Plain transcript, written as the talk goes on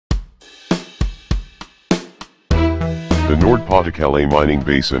The Nord-Pas-de-Calais mining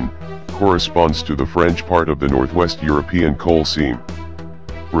basin corresponds to the French part of the northwest European coal seam.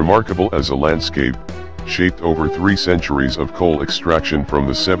 Remarkable as a landscape, shaped over 3 centuries of coal extraction from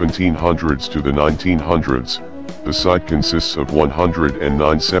the 1700s to the 1900s, the site consists of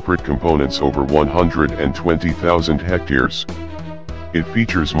 109 separate components over 120,000 hectares. It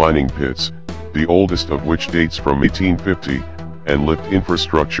features mining pits, the oldest of which dates from 1850, and lift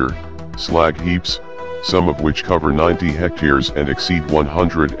infrastructure, slag heaps, some of which cover 90 hectares and exceed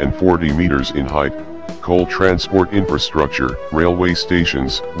 140 meters in height, coal transport infrastructure, railway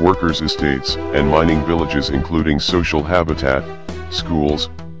stations, workers' estates, and mining villages including social habitat, schools,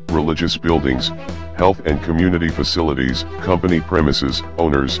 religious buildings, health and community facilities, company premises,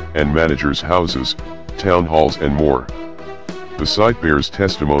 owners and managers' houses, town halls and more. The site bears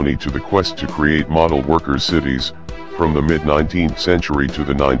testimony to the quest to create model workers' cities, from the mid-19th century to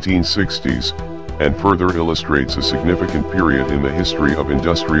the 1960s, and further illustrates a significant period in the history of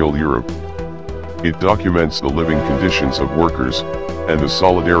industrial Europe. It documents the living conditions of workers, and the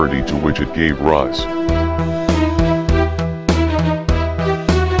solidarity to which it gave rise.